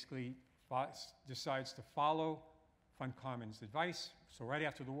basically decides to follow von Karman's advice. So right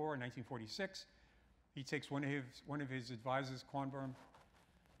after the war in 1946, he takes one of his advisors, Kornbaum,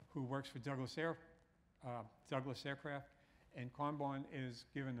 who works for Douglas Aircraft, and Kornbaum is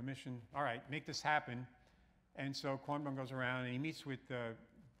given the mission, all right, make this happen. And so Kornbaum goes around and he meets with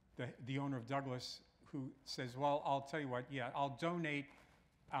the owner of Douglas, who says, well, I'll tell you what, yeah, I'll donate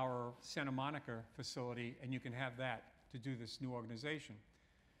our Santa Monica facility and you can have that to do this new organization.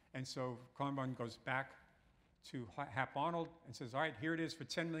 And so Kornbaum goes back to Hap Arnold and says, all right, here it is for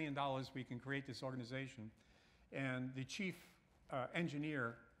 $10 million, we can create this organization. And the chief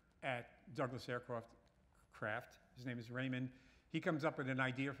engineer at Douglas Aircraft, his name is Raymond, he comes up with an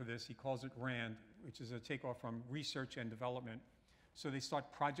idea for this. He calls it RAND, which is a takeoff from research and development. So they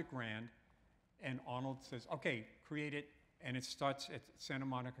start Project RAND, and Arnold says, okay, create it, and it starts at Santa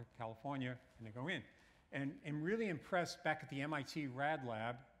Monica, California, and they go in. And I'm really impressed back at the MIT Rad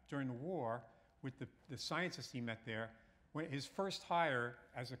Lab during the war with the scientists he met there. When his first hire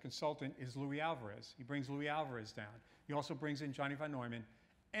as a consultant is Louis Alvarez. He brings Louis Alvarez down. He also brings in Johnny von Neumann.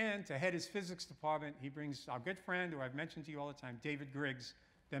 And to head his physics department, he brings our good friend, who I've mentioned to you all the time, David Griggs,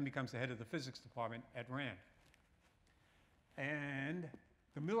 then becomes the head of the physics department at RAND. And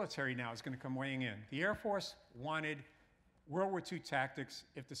the military now is going to come weighing in. The Air Force wanted World War II tactics.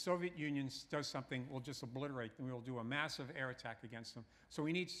 If the Soviet Union does something, we'll just obliterate them. We'll do a massive air attack against them. So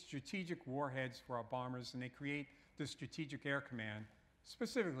we need strategic warheads for our bombers, and they create the Strategic Air Command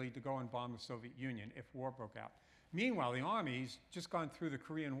specifically to go and bomb the Soviet Union if war broke out. Meanwhile, the Army's just gone through the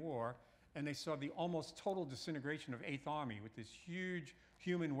Korean War, and they saw the almost total disintegration of 8th Army with this huge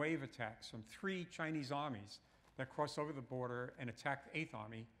human wave attacks from 3 Chinese armies that crossed over the border and attacked 8th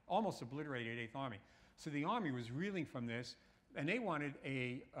Army, almost obliterated 8th Army. So the Army was reeling from this, and they wanted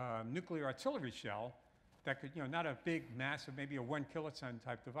a nuclear artillery shell that could, not a big, massive, maybe a 1 kiloton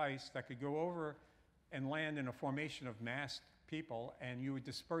type device that could go over and land in a formation of massed people, and you would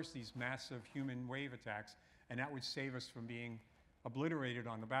disperse these massive human wave attacks, and that would save us from being obliterated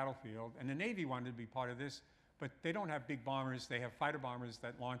on the battlefield. And the Navy wanted to be part of this, but they don't have big bombers. They have fighter bombers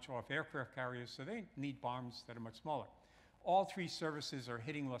that launch off aircraft carriers, so they need bombs that are much smaller. All 3 services are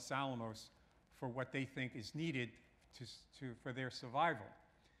hitting Los Alamos for what they think is needed for their survival.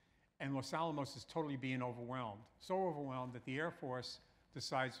 And Los Alamos is totally being overwhelmed. So overwhelmed that the Air Force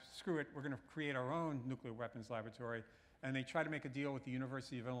decides, screw it, we're going to create our own nuclear weapons laboratory. And they try to make a deal with the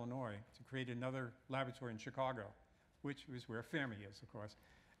University of Illinois to create another laboratory in Chicago, which is where Fermi is, of course.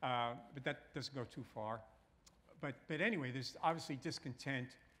 But that doesn't go too far. But anyway, there's obviously discontent.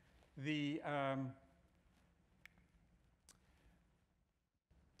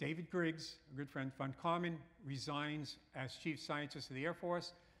 David Griggs, a good friend, von Karman, resigns as chief scientist of the Air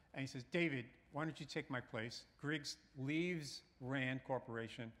Force, and he says, David, why don't you take my place? Griggs leaves RAND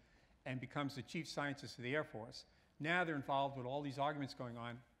Corporation and becomes the chief scientist of the Air Force. Now they're involved with all these arguments going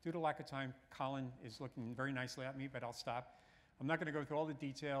on. Due to lack of time, Colin is looking very nicely at me, but I'll stop. I'm not going to go through all the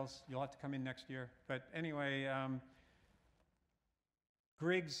details. You'll have to come in next year. But anyway,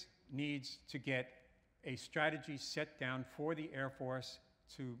 Griggs needs to get a strategy set down for the Air Force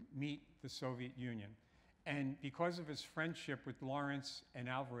to meet the Soviet Union. And because of his friendship with Lawrence and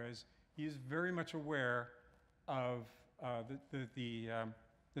Alvarez, he is very much aware of the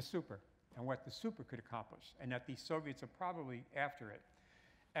super and what the super could accomplish, and that the Soviets are probably after it.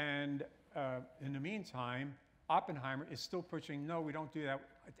 And in the meantime, Oppenheimer is still pushing, no, we don't do that,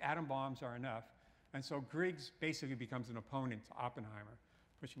 atom bombs are enough. And so Griggs basically becomes an opponent to Oppenheimer,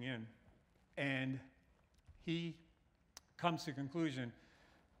 pushing in. And he comes to the conclusion,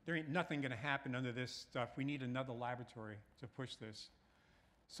 there ain't nothing going to happen under this stuff. We need another laboratory to push this.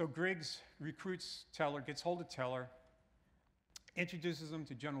 So Griggs recruits Teller, gets hold of Teller, introduces him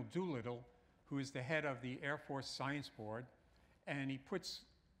to General Doolittle, who is the head of the Air Force Science Board, and he puts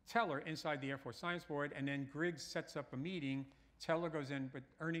Teller inside the Air Force Science Board, and then Griggs sets up a meeting. Teller goes in, but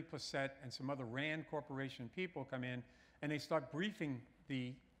Ernie Plessette and some other RAND Corporation people come in, and they start briefing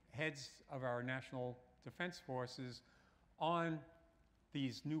the heads of our national defense forces on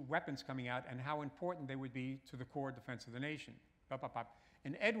these new weapons coming out and how important they would be to the core defense of the nation.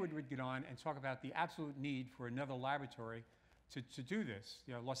 And Edward would get on and talk about the absolute need for another laboratory to do this.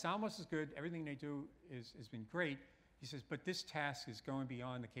 You know, Los Alamos is good, everything they do has been great. He says, but this task is going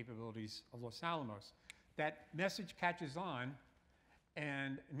beyond the capabilities of Los Alamos. That message catches on,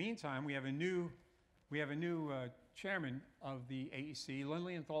 and meantime, we have a new chairman of the AEC.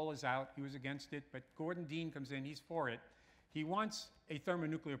 Lilienthal is out, he was against it, but Gordon Dean comes in, he's for it. He wants a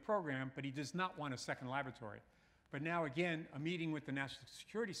thermonuclear program, but he does not want a second laboratory. But now again, a meeting with the National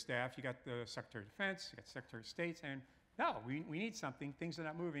Security Staff, you got the Secretary of Defense, you got the Secretary of State saying, no, we need something, things are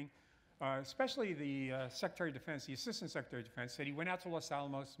not moving. Especially the Secretary of Defense, the Assistant Secretary of Defense, said he went out to Los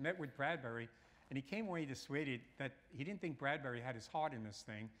Alamos, met with Bradbury, and he came away dissuaded that he didn't think Bradbury had his heart in this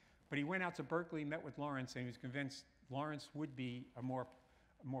thing, but he went out to Berkeley, met with Lawrence, and he was convinced Lawrence would be a more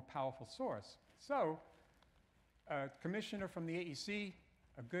powerful source. So, a commissioner from the AEC,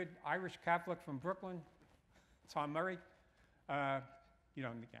 a good Irish Catholic from Brooklyn, Tom Murray, you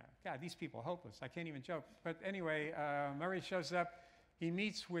know, God, these people are hopeless. I can't even joke. But anyway, Murray shows up. He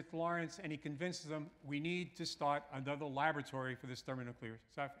meets with Lawrence, and he convinces them, we need to start another laboratory for this thermonuclear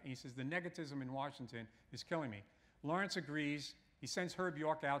stuff. And he says, the negativism in Washington is killing me. Lawrence agrees. He sends Herb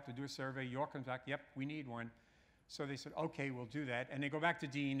York out to do a survey. York comes back, yep, we need one. So they said, okay, we'll do that. And they go back to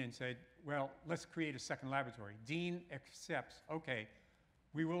Dean and said, well, let's create a second laboratory. Dean accepts, okay,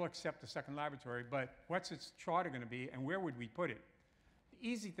 we will accept the second laboratory, but what's its charter going to be, and where would we put it? The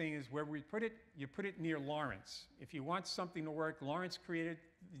easy thing is where we put it, you put it near Lawrence. If you want something to work, Lawrence created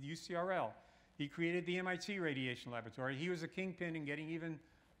the UCRL. He created the MIT Radiation Laboratory. He was a kingpin in getting even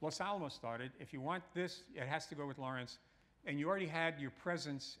Los Alamos started. If you want this, it has to go with Lawrence. And you already had your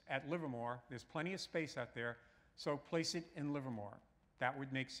presence at Livermore. There's plenty of space out there, so place it in Livermore. That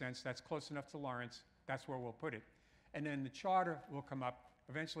would make sense. That's close enough to Lawrence. That's where we'll put it. And then the charter will come up.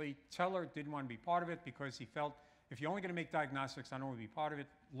 Eventually, Teller didn't want to be part of it because he felt, if you're only going to make diagnostics, I don't want to be part of it.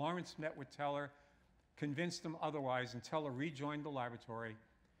 Lawrence met with Teller, convinced him otherwise, and Teller rejoined the laboratory.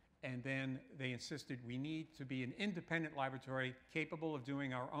 And then they insisted we need to be an independent laboratory capable of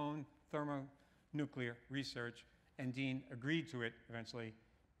doing our own thermonuclear research. And Dean agreed to it eventually.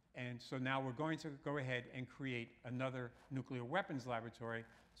 And so now we're going to go ahead and create another nuclear weapons laboratory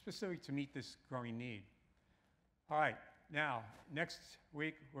specific to meet this growing need. All right, now, next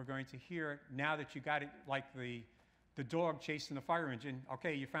week we're going to hear, now that you got it like the dog chasing the fire engine,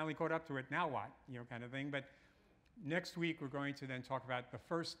 okay, you finally caught up to it, now what? You know, kind of thing. But next week we're going to then talk about the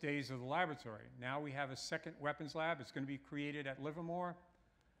first days of the laboratory. Now we have a second weapons lab. It's going to be created at Livermore.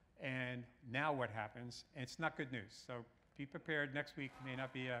 And now what happens? And it's not good news. So be prepared. Next week may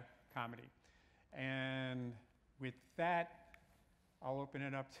not be a comedy. And with that, I'll open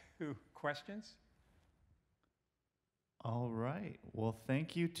it up to questions. All right. Well,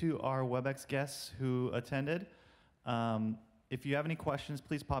 thank you to our WebEx guests who attended. If you have any questions,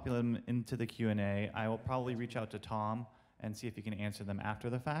 please populate them into the Q&A. I will probably reach out to Tom and see if he can answer them after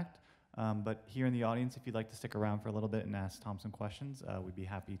the fact. But here in the audience, if you'd like to stick around for a little bit and ask Tom some questions, we'd be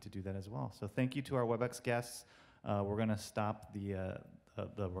happy to do that as well. So thank you to our WebEx guests. We're going to stop the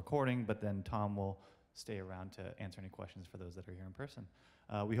recording, but then Tom will stay around to answer any questions for those that are here in person.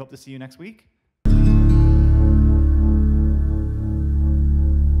 We hope to see you next week.